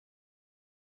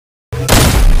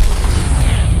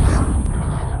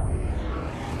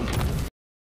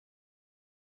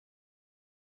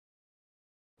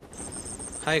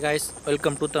Hi guys,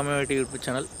 welcome to tamilyt YouTube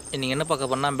channel. இன்னைக்கு என்ன பார்க்க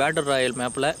போறோம்னா பேட்டர் ராயல்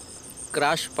மேப்ல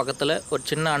கிராஷ் பக்கத்துல ஒரு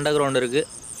சின்ன அண்டர் கிரவுண்ட் இருக்கு.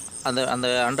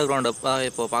 அந்த அண்டர் கிரவுண்ட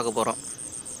இப்போ பார்க்க போறோம்.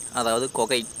 அதாவது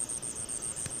கொகை.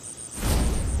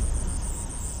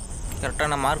 கரெக்ட்டா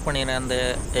நான் மார்க் பண்ணின அந்த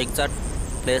எக்ஸாக்ட்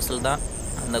பிளேஸ்ல தான்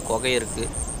அந்த கொகை இருக்கு.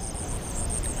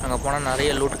 அங்க போனா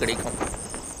நிறைய லூட் கிடைக்கும்.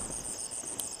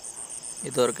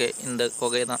 இது இருக்கு இந்த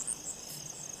கொகை தான்.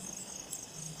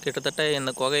 கிட்டத்தட்ட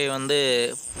இந்த கொகை வந்து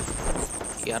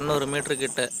 200 மீட்டர்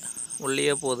கிட்ட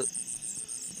உள்ளே போகுது.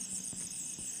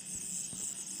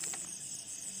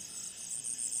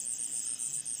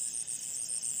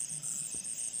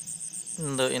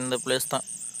 இந்த பிளேஸ் தான்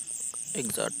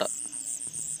எக்ஸாக்டா.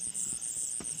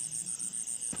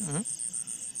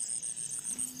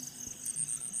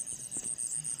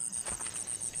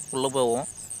 உள்ள போவோம்.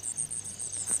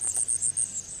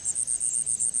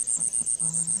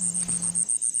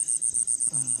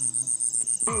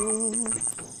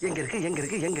 எங்க இருக்கு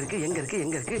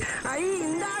ஐ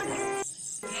இந்த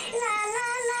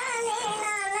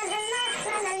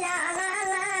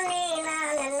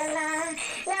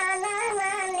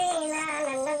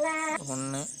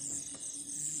ஒன்று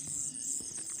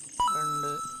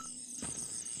 2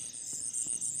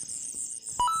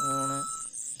 3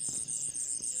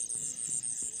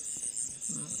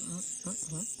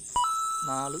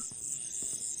 4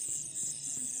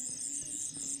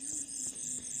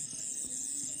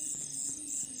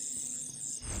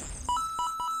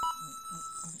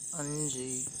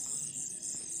 5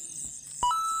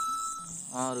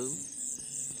 6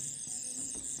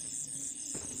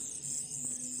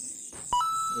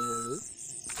 7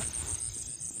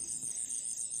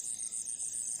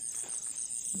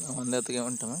 நான் வந்த இடத்துக்கு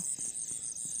வந்துட்டேன்.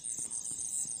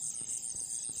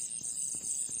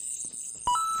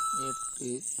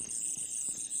 8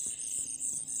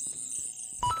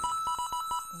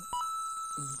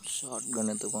 ஷார்ட்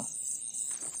கன் எடுத்துப்போம்.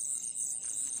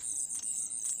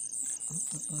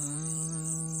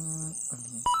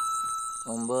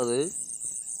 9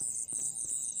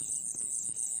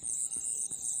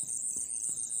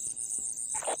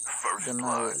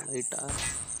 லைட்டா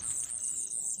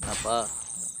அப்பா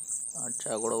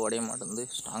அடிச்சா கூட உடைய மாட்டேங்குது.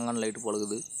 ஸ்ட்ராங்கான லைட்டு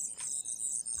பழகுது.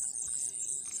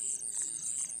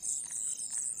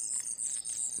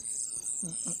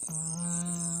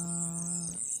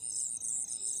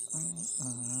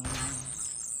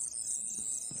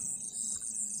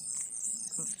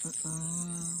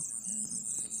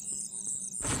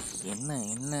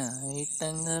 என்ன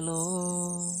ஐட்டங்களோ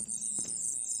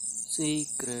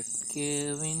சீக்ரெட்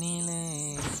கேவினிலே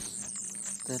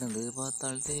திறந்து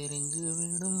பார்த்தால் தெரிஞ்சு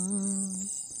விடும்,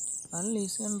 அள்ளி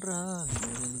சென்றால்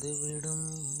விழுந்து விடும்.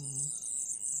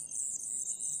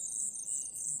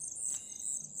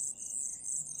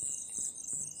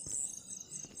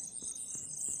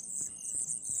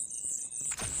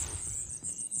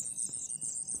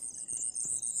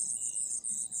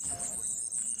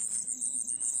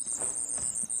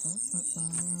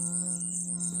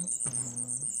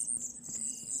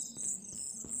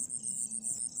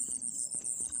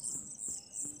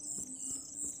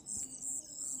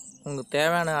 உங்களுக்கு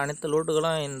தேவையான அனைத்து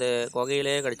லூட்டுகளும் இந்த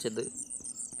கொகையிலே கிடச்சிது.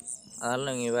 அதனால்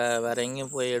நீங்கள் வேறு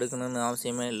எங்கேயும் போய் எடுக்கணும்னு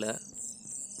அவசியமே இல்லை.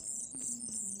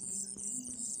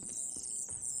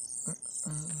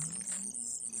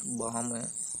 பாம்பு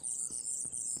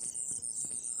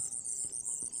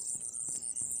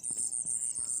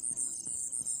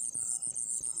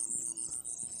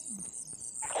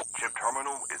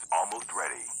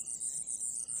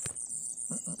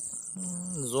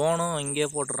ஜோனும் இங்கே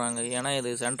போட்டுறாங்க. ஏன்னா இது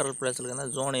சென்ட்ரல் பிளேஸில்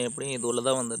இருந்தால் ஜோனு எப்படியும் இது உள்ள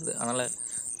தான் வந்துடுது. அதனால்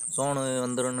ஜோனு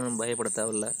வந்துடும்னு பயப்பட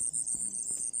தேவையில்ல.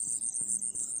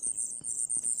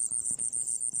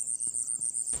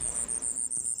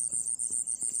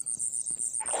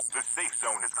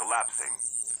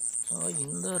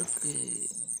 இந்த இருக்கு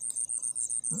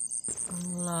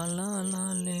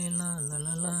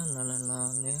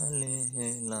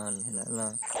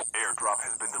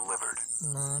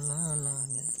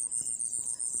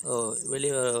ஓ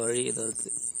வெளியே வர வழி இது இருக்கு.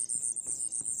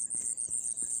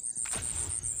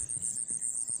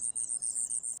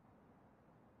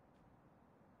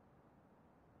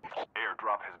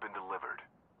 Airdrop has been delivered.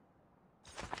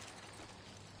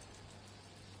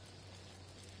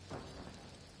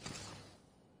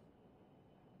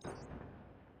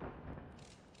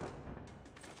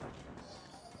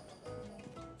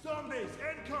 Zombies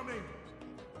incoming.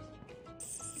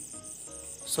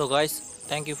 So guys,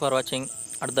 thank you for வாட்சிங்.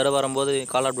 அடுத்த தடவை வரும்போது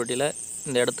கால் ஆஃப் டியூட்டியில்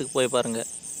இந்த இடத்துக்கு போய் பாருங்கள்.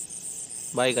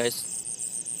 Bye guys.